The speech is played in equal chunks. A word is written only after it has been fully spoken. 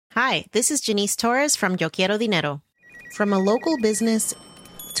Hi, this is Janice Torres from Yo Quiero Dinero. From a local business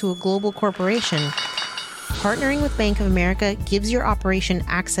to a global corporation, partnering with Bank of America gives your operation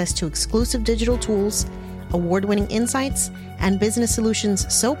access to exclusive digital tools, award-winning insights, and business solutions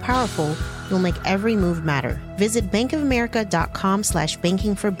so powerful you'll make every move matter. Visit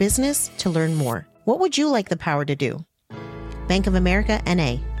bankofamerica.com/bankingforbusiness to learn more. What would you like the power to do? Bank of America,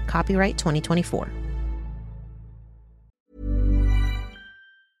 N.A., copyright 2024.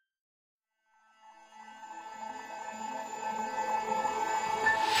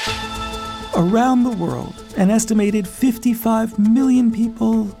 Around the world, an estimated 55 million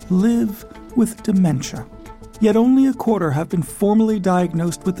people live with dementia. Yet only a quarter have been formally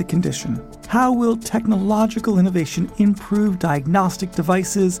diagnosed with the condition. How will technological innovation improve diagnostic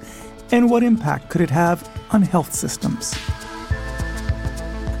devices, and what impact could it have on health systems?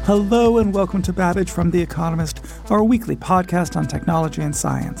 Hello and welcome to Babbage from The Economist, our weekly podcast on technology and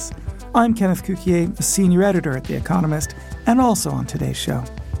science. I'm Kenneth Cukier, a senior editor at The Economist, and also on today's show.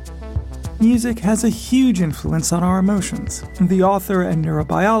 Music has a huge influence on our emotions. The author and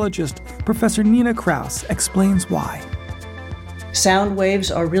neurobiologist, Professor Nina Kraus, explains why. Sound waves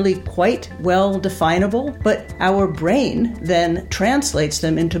are really quite well definable, but our brain then translates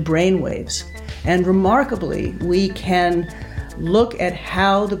them into brain waves. And remarkably, we can look at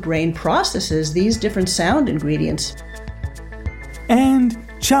how the brain processes these different sound ingredients. And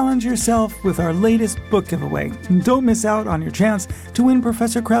challenge yourself with our latest book giveaway. Don't miss out on your chance to win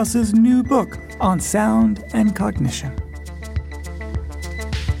Professor Kraus's new book on sound and cognition.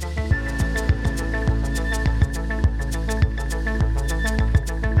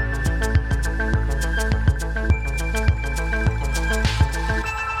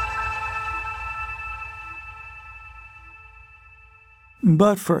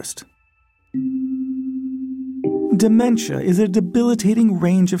 But first, dementia is a debilitating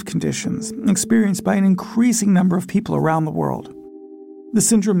range of conditions experienced by an increasing number of people around the world. The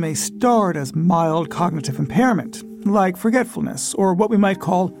syndrome may start as mild cognitive impairment, like forgetfulness or what we might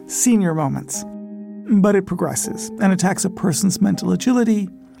call senior moments. But it progresses and attacks a person's mental agility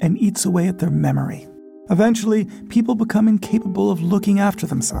and eats away at their memory. Eventually, people become incapable of looking after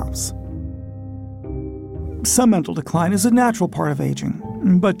themselves. Some mental decline is a natural part of aging,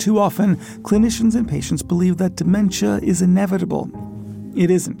 but too often, clinicians and patients believe that dementia is inevitable.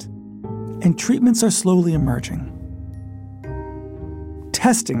 It isn't. And treatments are slowly emerging.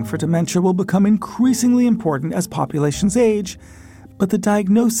 Testing for dementia will become increasingly important as populations age, but the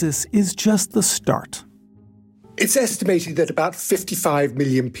diagnosis is just the start. It's estimated that about 55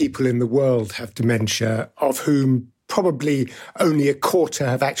 million people in the world have dementia, of whom probably only a quarter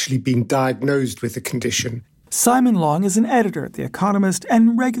have actually been diagnosed with the condition. Simon Long is an editor at The Economist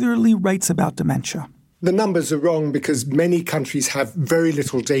and regularly writes about dementia. The numbers are wrong because many countries have very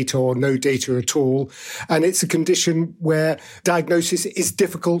little data or no data at all. And it's a condition where diagnosis is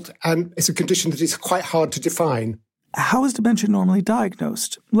difficult and it's a condition that is quite hard to define. How is dementia normally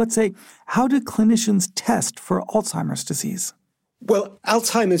diagnosed? Let's say, how do clinicians test for Alzheimer's disease? Well,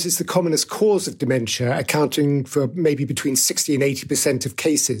 Alzheimer's is the commonest cause of dementia, accounting for maybe between 60 and 80% of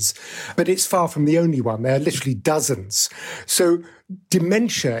cases. But it's far from the only one. There are literally dozens. So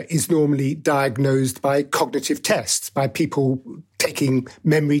dementia is normally diagnosed by cognitive tests, by people taking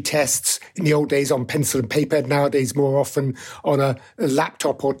memory tests in the old days on pencil and paper, nowadays more often on a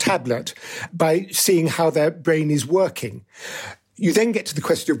laptop or tablet, by seeing how their brain is working. You then get to the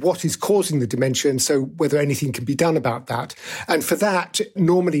question of what is causing the dementia and so whether anything can be done about that. And for that,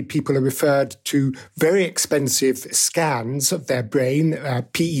 normally people are referred to very expensive scans of their brain,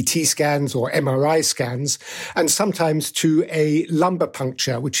 PET scans or MRI scans, and sometimes to a lumbar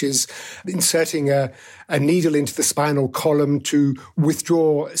puncture, which is inserting a needle into the spinal column to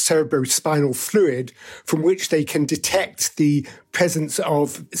withdraw cerebrospinal fluid from which they can detect the presence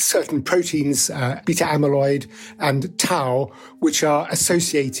of certain proteins, beta amyloid and tau, which are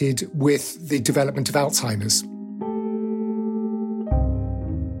associated with the development of Alzheimer's.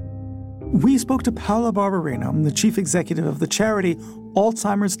 We spoke to Paola Barberino, the chief executive of the charity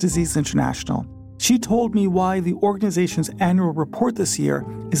Alzheimer's Disease International. She told me why the organization's annual report this year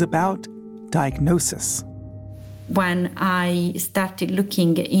is about diagnosis. When I started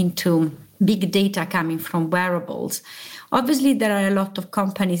looking into big data coming from wearables, obviously there are a lot of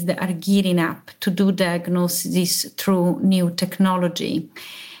companies that are gearing up to do diagnosis through new technology.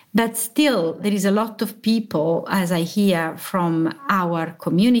 But still, there is a lot of people, as I hear from our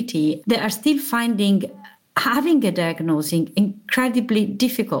community, that are still finding having a diagnosis incredibly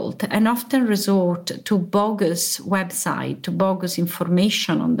difficult and often resort to bogus website, to bogus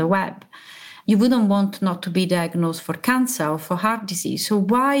information on the web. You wouldn't want not to be diagnosed for cancer or for heart disease. So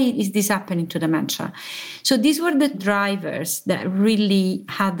why is this happening to dementia? So these were the drivers that really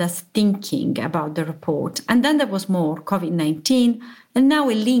had us thinking about the report. And then there was more, COVID-19, and now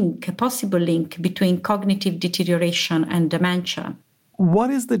a possible link between cognitive deterioration and dementia.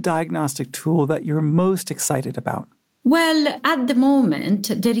 What is the diagnostic tool that you're most excited about? Well, at the moment,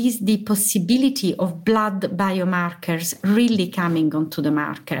 there is the possibility of blood biomarkers really coming onto the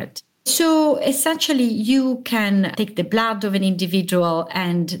market. So essentially, you can take the blood of an individual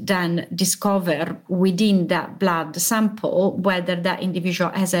and then discover within that blood sample whether that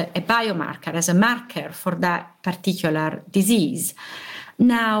individual has a biomarker, as a marker for that particular disease.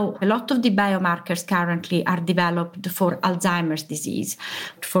 Now, a lot of the biomarkers currently are developed for Alzheimer's disease,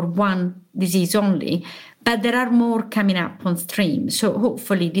 for one disease only, but there are more coming up on stream. So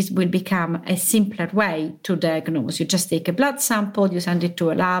hopefully this will become a simpler way to diagnose. You just take a blood sample, you send it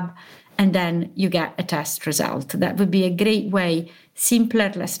to a lab, and then you get a test result. That would be a great way,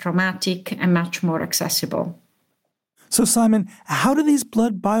 simpler, less traumatic, and much more accessible. So Simon, how do these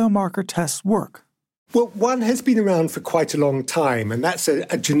blood biomarker tests work? Well, one has been around for quite a long time, and that's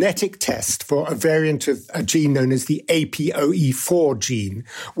a genetic test for a variant of a gene known as the APOE4 gene,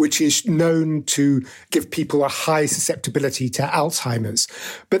 which is known to give people a high susceptibility to Alzheimer's.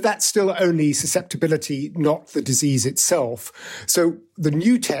 But that's still only susceptibility, not the disease itself. So the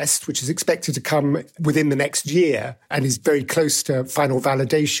new test, which is expected to come within the next year and is very close to final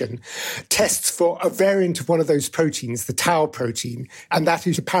validation, tests for a variant of one of those proteins, the tau protein, and that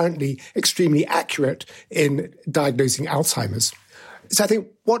is apparently extremely accurate in diagnosing Alzheimer's. So I think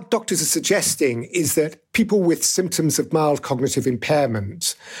what doctors are suggesting is that people with symptoms of mild cognitive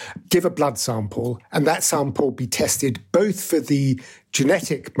impairment give a blood sample, and that sample be tested both for the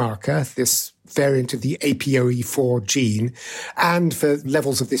genetic marker, this variant of the APOE4 gene, and for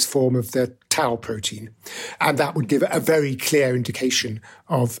levels of this form of the tau protein. And that would give a very clear indication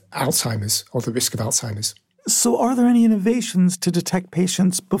of Alzheimer's or the risk of Alzheimer's. So are there any innovations to detect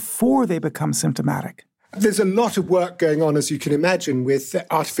patients before they become symptomatic? There's a lot of work going on, as you can imagine, with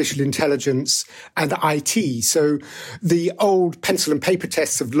artificial intelligence and IT. So the old pencil and paper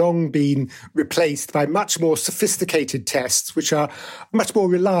tests have long been replaced by much more sophisticated tests, which are much more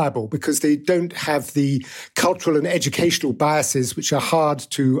reliable because they don't have the cultural and educational biases which are hard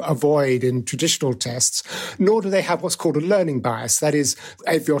to avoid in traditional tests, nor do they have what's called a learning bias. That is,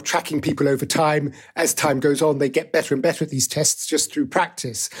 if you're tracking people over time, as time goes on, they get better and better at these tests just through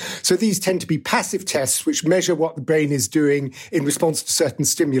practice. So these tend to be passive tests which measure what the brain is doing in response to certain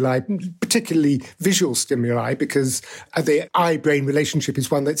stimuli, particularly visual stimuli, because the eye-brain relationship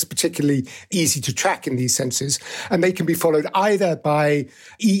is one that's particularly easy to track in these senses. And they can be followed either by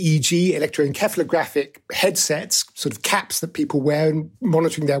EEG, electroencephalographic headsets, sort of caps that people wear and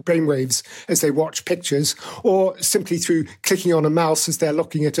monitoring their brainwaves as they watch pictures, or simply through clicking on a mouse as they're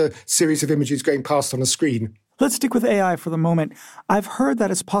looking at a series of images going past on a screen. Let's stick with AI for the moment. I've heard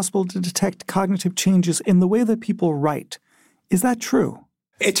that it's possible to detect cognitive changes in the way that people write. Is that true?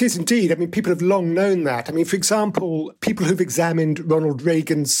 It is indeed. I mean, people have long known that. I mean, for example, people who've examined Ronald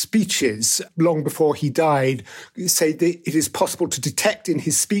Reagan's speeches long before he died say that it is possible to detect in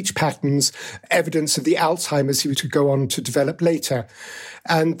his speech patterns evidence of the Alzheimer's he would go on to develop later.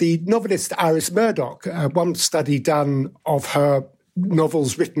 And the novelist Iris Murdoch, one study done of her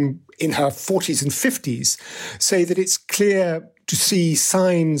novels written in her 40s and 50s, say that it's clear to see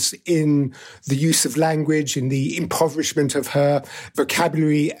signs in the use of language, in the impoverishment of her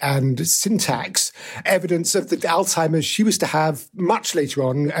vocabulary and syntax, evidence of the Alzheimer's she was to have much later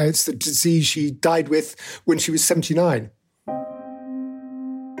on. It's the disease she died with when she was 79.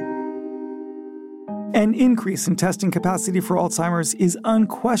 An increase in testing capacity for Alzheimer's is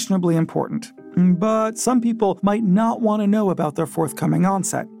unquestionably important, but some people might not want to know about their forthcoming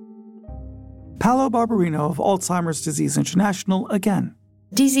onset. Paolo Barberino of Alzheimer's Disease International again.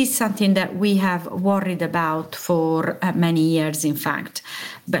 This is something that we have worried about for many years, in fact.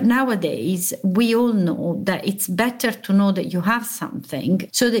 But nowadays, we all know that it's better to know that you have something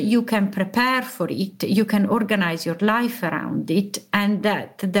so that you can prepare for it, you can organize your life around it, and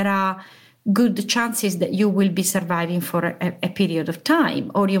that there are good chances that you will be surviving for a period of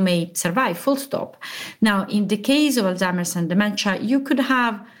time, or you may survive, full stop. Now, in the case of Alzheimer's and dementia, you could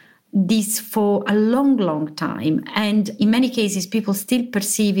have this for a long, long time. And in many cases, people still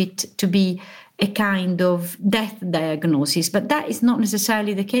perceive it to be a kind of death diagnosis, but that is not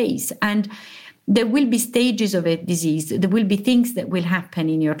necessarily the case. And there will be stages of a disease. There will be things that will happen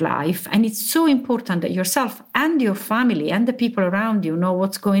in your life. And it's so important that yourself and your family and the people around you know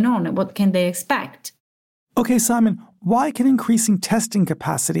what's going on and what can they expect. Okay, Simon, why can increasing testing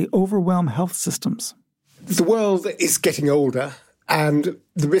capacity overwhelm health systems? The world is getting older, and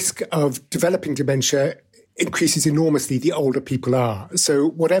the risk of developing dementia increases enormously the older people are. So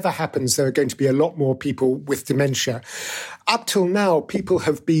whatever happens, there are going to be a lot more people with dementia. Up till now, people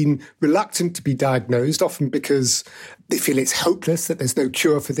have been reluctant to be diagnosed, often because they feel it's hopeless, that there's no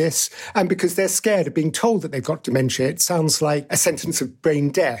cure for this, and because they're scared of being told that they've got dementia. It sounds like a sentence of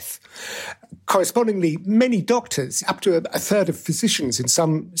brain death. Correspondingly, many doctors, up to a third of physicians in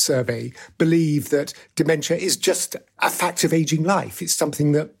some survey, believe that dementia is just a fact of aging life. It's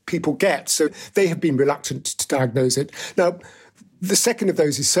something that people get. So they have been reluctant to diagnose it. Now, the second of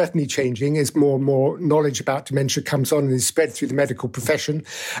those is certainly changing as more and more knowledge about dementia comes on and is spread through the medical profession.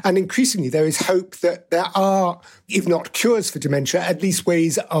 And increasingly, there is hope that there are, if not cures for dementia, at least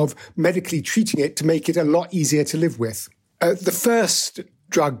ways of medically treating it to make it a lot easier to live with. The first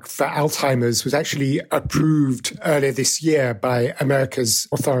drug for Alzheimer's was actually approved earlier this year by America's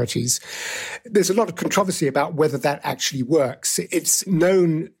authorities. There's a lot of controversy about whether that actually works. It's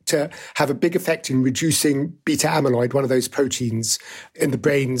known to have a big effect in reducing beta amyloid, one of those proteins in the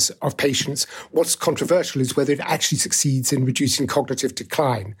brains of patients. What's controversial is whether it actually succeeds in reducing cognitive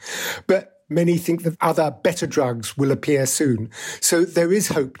decline. But many think that other better drugs will appear soon. So there is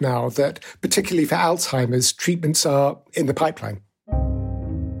hope now that, particularly for Alzheimer's, treatments are in the pipeline.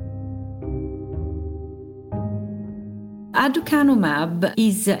 Aducanumab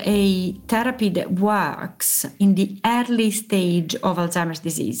is a therapy that works in the early stage of Alzheimer's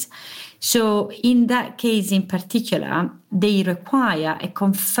disease. So in that case in particular, they require a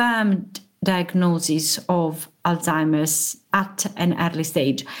confirmed diagnosis of Alzheimer's at an early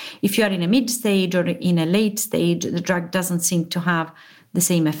stage. If you are in a mid stage or in a late stage, the drug doesn't seem to have the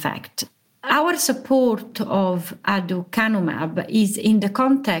same effect. Our support of aducanumab is in the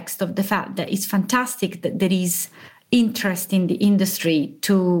context of the fact that it's fantastic that there is interest in the industry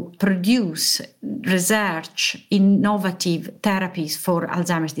to produce research, innovative therapies for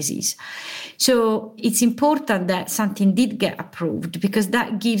Alzheimer's disease. So it's important that something did get approved because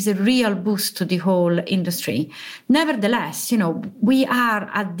that gives a real boost to the whole industry. Nevertheless, we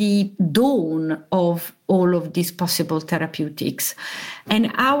are at the dawn of all of these possible therapeutics.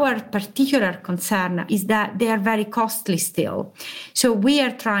 And our particular concern is that they are very costly still. So we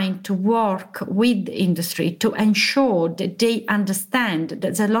are trying to work with the industry to ensure that they understand that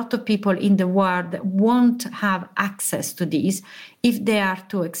there's a lot of people in the world that won't have access to these if they are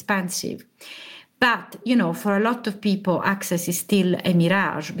too expensive. But, for a lot of people, access is still a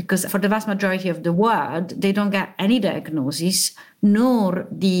mirage because for the vast majority of the world, they don't get any diagnosis, nor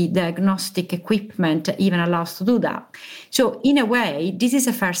the diagnostic equipment even allows to do that. So in a way, this is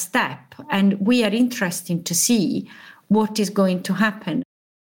a first step, and we are interested to see what is going to happen.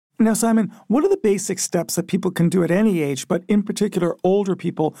 Now, Simon, what are the basic steps that people can do at any age, but in particular older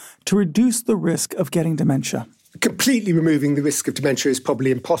people, to reduce the risk of getting dementia? Completely removing the risk of dementia is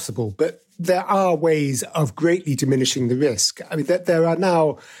probably impossible, but there are ways of greatly diminishing the risk. I mean, there are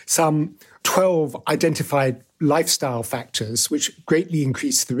now some 12 identified lifestyle factors which greatly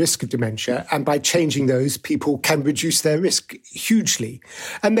increase the risk of dementia, and by changing those, people can reduce their risk hugely.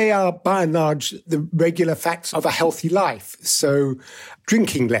 And they are, by and large, the regular facts of a healthy life. So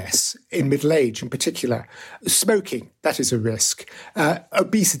drinking less in middle age in particular, smoking, that is a risk,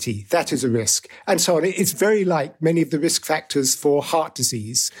 obesity, that is a risk, and so on. It's very like many of the risk factors for heart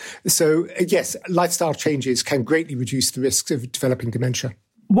disease. So yes, lifestyle changes can greatly reduce the risks of developing dementia.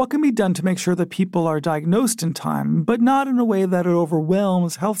 What can be done to make sure that people are diagnosed in time, but not in a way that it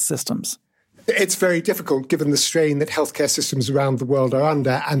overwhelms health systems? It's very difficult given the strain that healthcare systems around the world are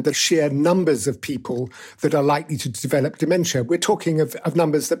under and the sheer numbers of people that are likely to develop dementia. We're talking of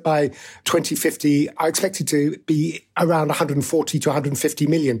numbers that by 2050 are expected to be around 140 to 150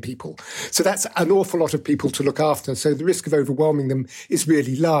 million people. So that's an awful lot of people to look after. So the risk of overwhelming them is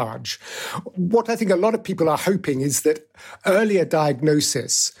really large. What I think a lot of people are hoping is that earlier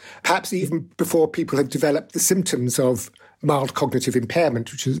diagnosis, perhaps even before people have developed the symptoms of mild cognitive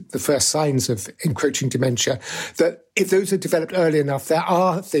impairment, which is the first signs of encroaching dementia, that if those are developed early enough, there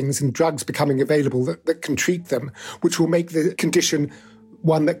are things and drugs becoming available that can treat them, which will make the condition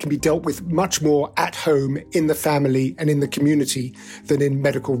one that can be dealt with much more at home, in the family and in the community than in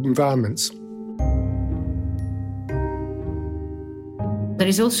medical environments. There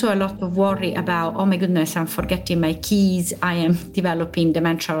is also a lot of worry about, oh my goodness, I'm forgetting my keys, I am developing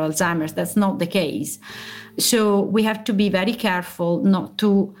dementia or Alzheimer's. That's not the case. So we have to be very careful not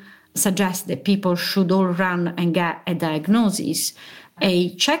to suggest that people should all run and get a diagnosis.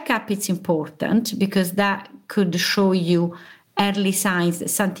 A checkup is important because that could show you early signs that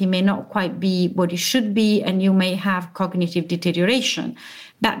something may not quite be what it should be, and you may have cognitive deterioration.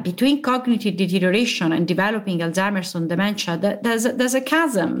 But between cognitive deterioration and developing Alzheimer's and dementia, there's a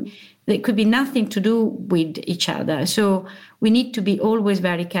chasm. There could be nothing to do with each other. So we need to be always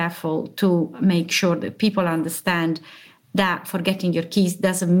very careful to make sure that people understand that forgetting your keys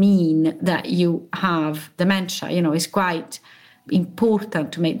doesn't mean that you have dementia. It's quite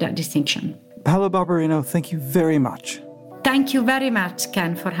important to make that distinction. Paola Barberino, thank you very much. Thank you very much,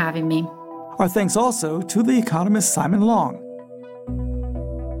 Ken, for having me. Our thanks also to the economist Simon Long.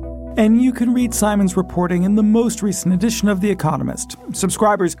 And you can read Simon's reporting in the most recent edition of The Economist.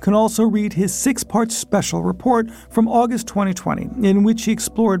 Subscribers can also read his 6-part special report from August 2020, in which he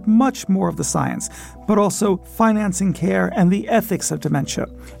explored much more of the science, but also financing care and the ethics of dementia.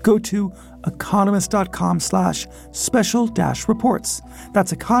 Go to economist.com/special-reports.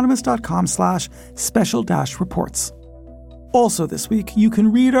 That's economist.com/special-reports. Also this week, you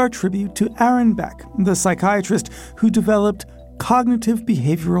can read our tribute to Aaron Beck, the psychiatrist who developed cognitive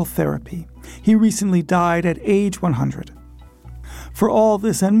behavioral therapy. He recently died at age 100. For all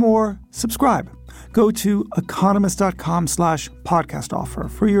this and more, subscribe. Go to economist.com/podcast offer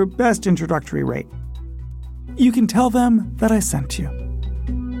for your best introductory rate. You can tell them that I sent you.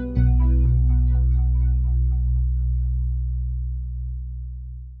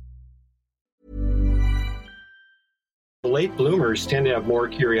 Late bloomers tend to have more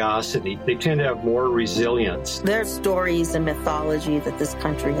curiosity. They tend to have more resilience. There's stories and mythology that this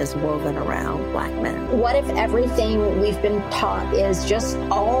country has woven around Black men. What if everything we've been taught is just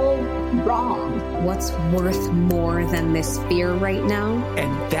all wrong? What's worth more than this fear right now?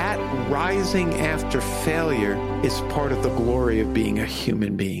 And that rising after failure is part of the glory of being a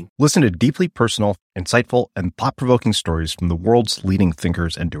human being. Listen to deeply personal, insightful, and thought-provoking stories from the world's leading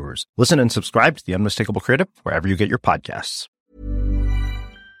thinkers and doers. Listen and subscribe to The Unmistakable Creative wherever you get your podcasts.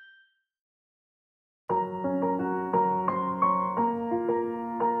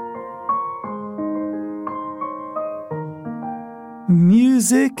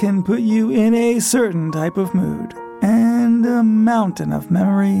 Music can put you in a certain type of mood, and a mountain of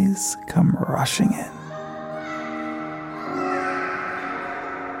memories come rushing in.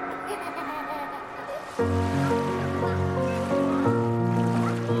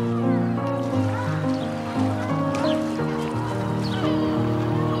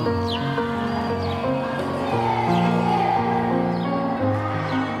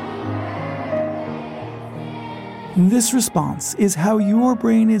 This response is how your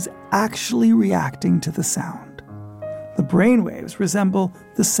brain is actually reacting to the sound. The brain waves resemble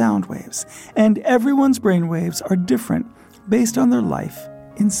the sound waves, and everyone's brain waves are different based on their life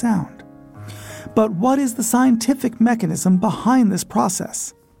in sound. But what is the scientific mechanism behind this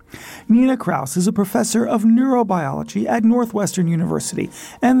process? Nina Kraus is a professor of neurobiology at Northwestern University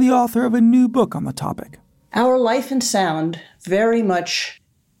and the author of a new book on the topic. Our life in sound very much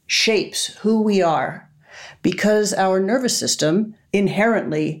shapes who we are, because our nervous system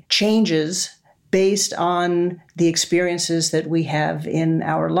inherently changes based on the experiences that we have in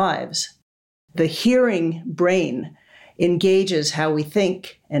our lives. The hearing brain engages how we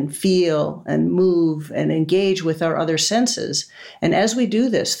think and feel and move and engage with our other senses. And as we do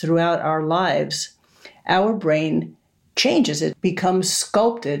this throughout our lives, our brain changes. It becomes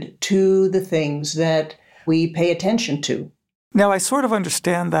sculpted to the things that we pay attention to. Now, I sort of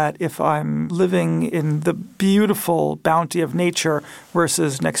understand that if I'm living in the beautiful bounty of nature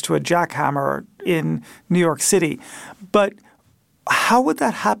versus next to a jackhammer in New York City. But how would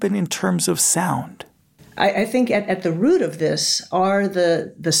that happen in terms of sound? I think at the root of this are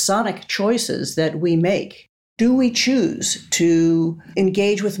the sonic choices that we make. Do we choose to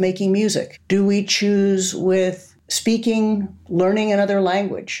engage with making music? Do we choose with speaking, learning another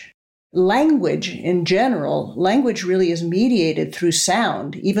language? Language in general, language really is mediated through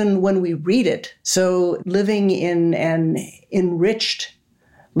sound, even when we read it. So living in an enriched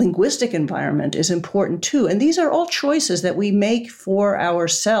linguistic environment is important too. And these are all choices that we make for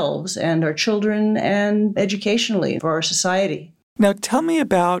ourselves and our children and educationally for our society. Now tell me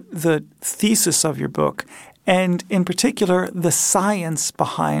about the thesis of your book and in particular the science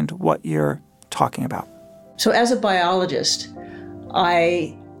behind what you're talking about. So as a biologist,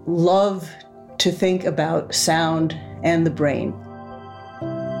 I love to think about sound and the brain.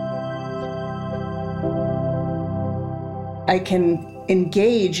 I can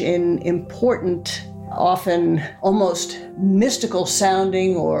engage in important, often almost mystical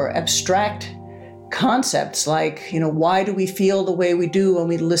sounding or abstract concepts like, why do we feel the way we do when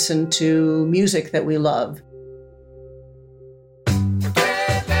we listen to music that we love?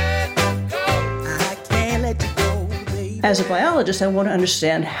 As a biologist, I want to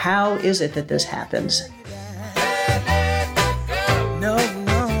understand how is it that this happens.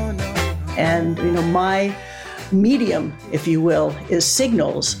 And, my medium, if you will, is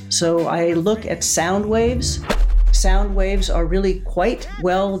signals. So I look at sound waves. Sound waves are really quite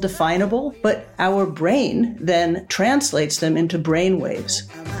well definable, but our brain then translates them into brain waves.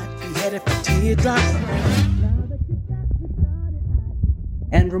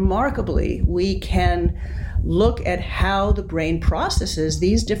 And remarkably, we can look at how the brain processes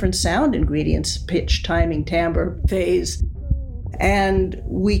these different sound ingredients, pitch, timing, timbre, phase, and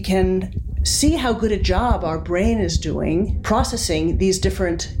we can see how good a job our brain is doing processing these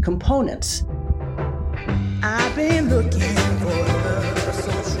different components. I've been looking for love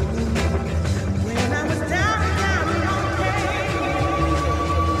so true when I was down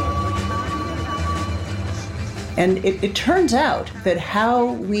and it turns out that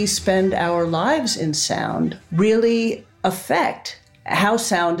how we spend our lives in sound really affect how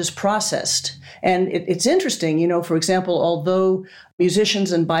sound is processed. And it's interesting, for example, although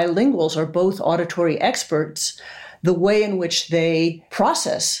musicians and bilinguals are both auditory experts, the way in which they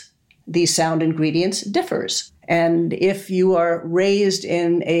process these sound ingredients differs. And if you are raised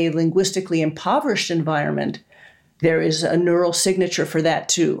in a linguistically impoverished environment, there is a neural signature for that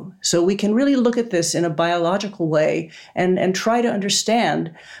too. So we can really look at this in a biological way and try to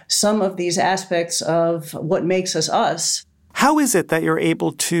understand some of these aspects of what makes us us. How is it that you're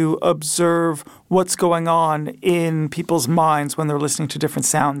able to observe what's going on in people's minds when they're listening to different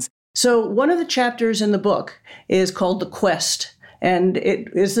sounds? So one of the chapters in the book is called The Quest, and it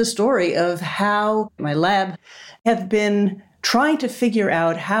is the story of how my lab have been trying to figure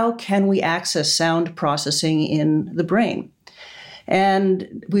out how can we access sound processing in the brain.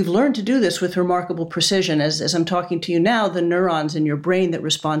 And we've learned to do this with remarkable precision. As I'm talking to you now, the neurons in your brain that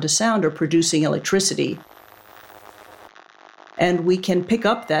respond to sound are producing electricity. And we can pick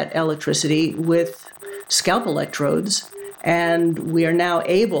up that electricity with scalp electrodes, and we are now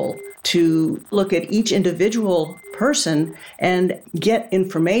able to look at each individual person and get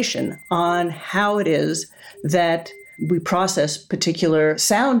information on how it is that we process particular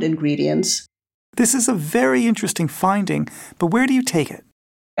sound ingredients. This is a very interesting finding, but where do you take it?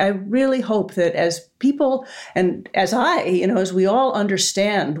 I really hope that as people, and as as we all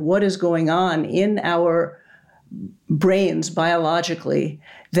understand what is going on in our brains biologically,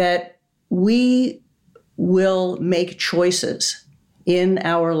 that we will make choices in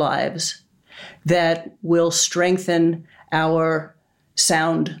our lives that will strengthen our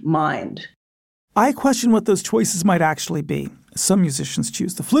sound mind. I question what those choices might actually be. Some musicians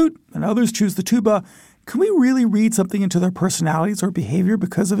choose the flute and others choose the tuba. Can we really read something into their personalities or behavior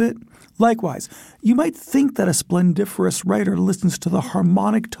because of it? Likewise, you might think that a splendiferous writer listens to the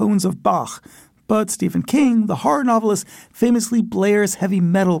harmonic tones of Bach, but Stephen King, the horror novelist, famously blares heavy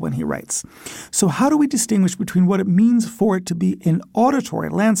metal when he writes. So how do we distinguish between what it means for it to be an auditory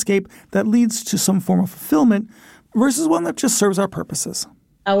landscape that leads to some form of fulfillment versus one that just serves our purposes?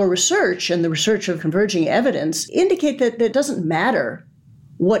 Our research and the research of converging evidence indicate that it doesn't matter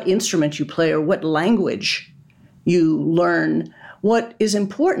what instrument you play or what language you learn. What is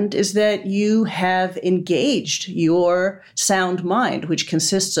important is that you have engaged your sound mind, which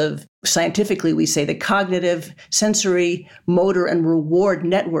consists of, scientifically we say, the cognitive, sensory, motor, and reward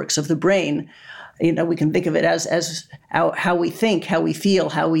networks of the brain. We can think of it as how we think, how we feel,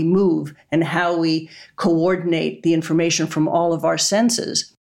 how we move, and how we coordinate the information from all of our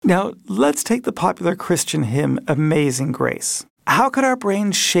senses. Now, let's take the popular Christian hymn, Amazing Grace. How could our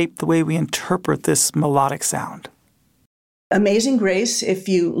brains shape the way we interpret this melodic sound? Amazing Grace, if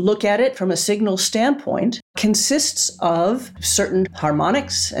you look at it from a signal standpoint, consists of certain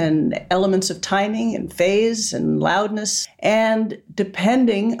harmonics and elements of timing and phase and loudness. And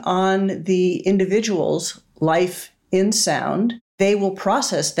depending on the individual's life in sound, they will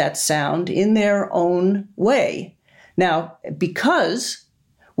process that sound in their own way. Now, because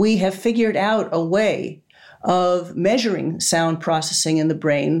we have figured out a way of measuring sound processing in the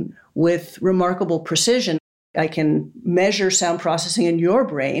brain with remarkable precision, I can measure sound processing in your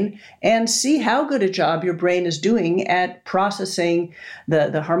brain and see how good a job your brain is doing at processing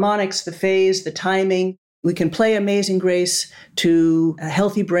the harmonics, the phase, the timing. We can play Amazing Grace to a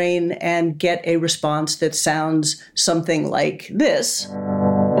healthy brain and get a response that sounds something like this.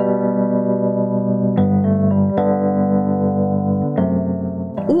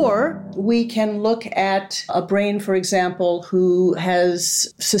 Or we can look at a brain, for example, who has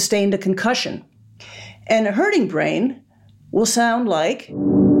sustained a concussion. And a hurting brain will sound like.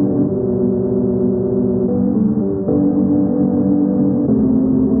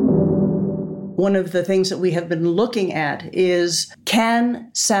 One of the things that we have been looking at is,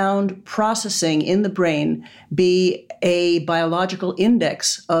 can sound processing in the brain be a biological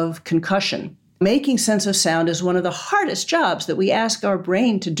index of concussion? Making sense of sound is one of the hardest jobs that we ask our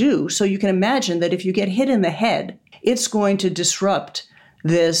brain to do. So you can imagine that if you get hit in the head, it's going to disrupt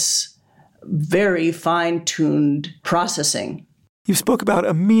this very fine-tuned processing. You spoke about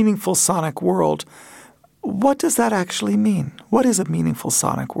a meaningful sonic world. What does that actually mean? What is a meaningful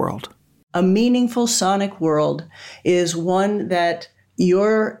sonic world? A meaningful sonic world is one that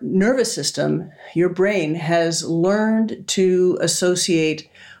your nervous system, your brain, has learned to associate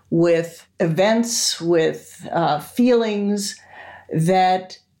with events, with feelings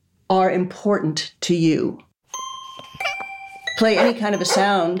that are important to you. Play any kind of a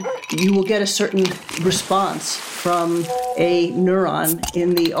sound, you will get a certain response from a neuron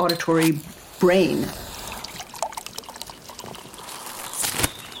in the auditory brain.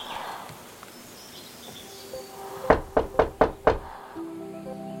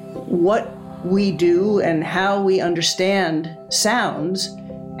 What we do and how we understand sounds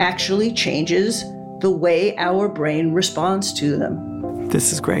actually changes the way our brain responds to them.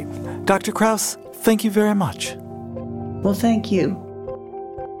 This is great. Dr. Krauss, thank you very much. Well, thank you.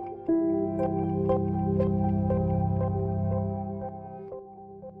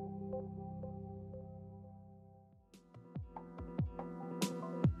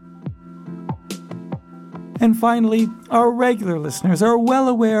 And finally, our regular listeners are well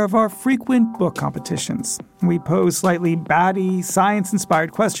aware of our frequent book competitions. We pose slightly batty,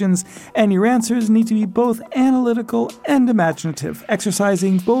 science-inspired questions, and your answers need to be both analytical and imaginative,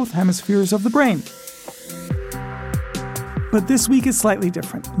 exercising both hemispheres of the brain. But this week is slightly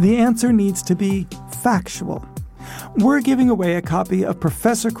different. The answer needs to be factual. We're giving away a copy of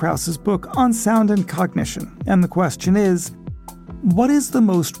Professor Krauss's book on sound and cognition, and the question is, what is the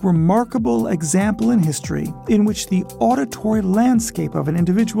most remarkable example in history in which the auditory landscape of an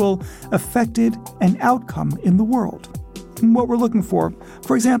individual affected an outcome in the world? What we're looking for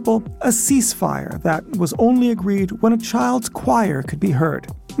example, a ceasefire that was only agreed when a child's choir could be heard,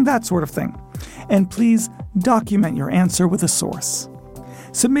 that sort of thing. And please document your answer with a source.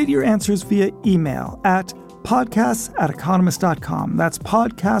 Submit your answers via email at podcasts@economist.com. That's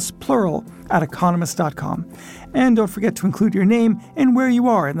podcasts, plural, @economist.com. And don't forget to include your name and where you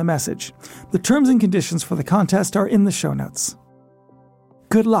are in the message. The terms and conditions for the contest are in the show notes.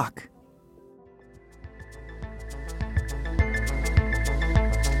 Good luck.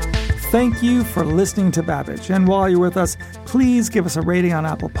 Thank you for listening to Babbage. And while you're with us, please give us a rating on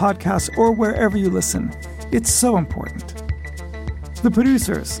Apple Podcasts or wherever you listen. It's so important. The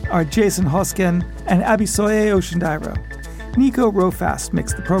producers are Jason Hosken and Abisoye Oshindairo. Nico Rofast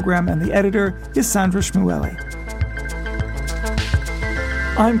mixed the program, and the editor is Sandra Shmueli.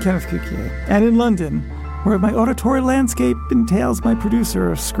 I'm Kenneth Cukier, and in London, where my auditory landscape entails my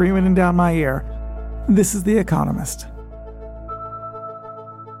producer screaming down my ear, this is The Economist.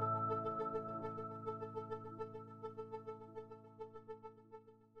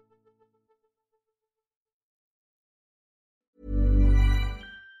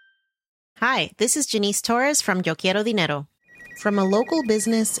 Hi, this is Janice Torres from Yo Quiero Dinero. From a local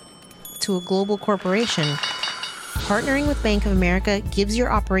business to a global corporation, partnering with Bank of America gives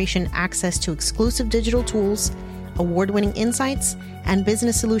your operation access to exclusive digital tools, award-winning insights, and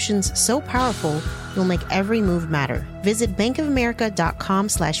business solutions so powerful you'll make every move matter. Visit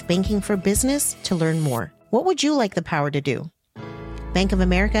bankofamerica.com/banking for business to learn more. What would you like the power to do? Bank of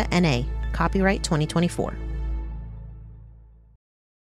America, N.A. Copyright 2024.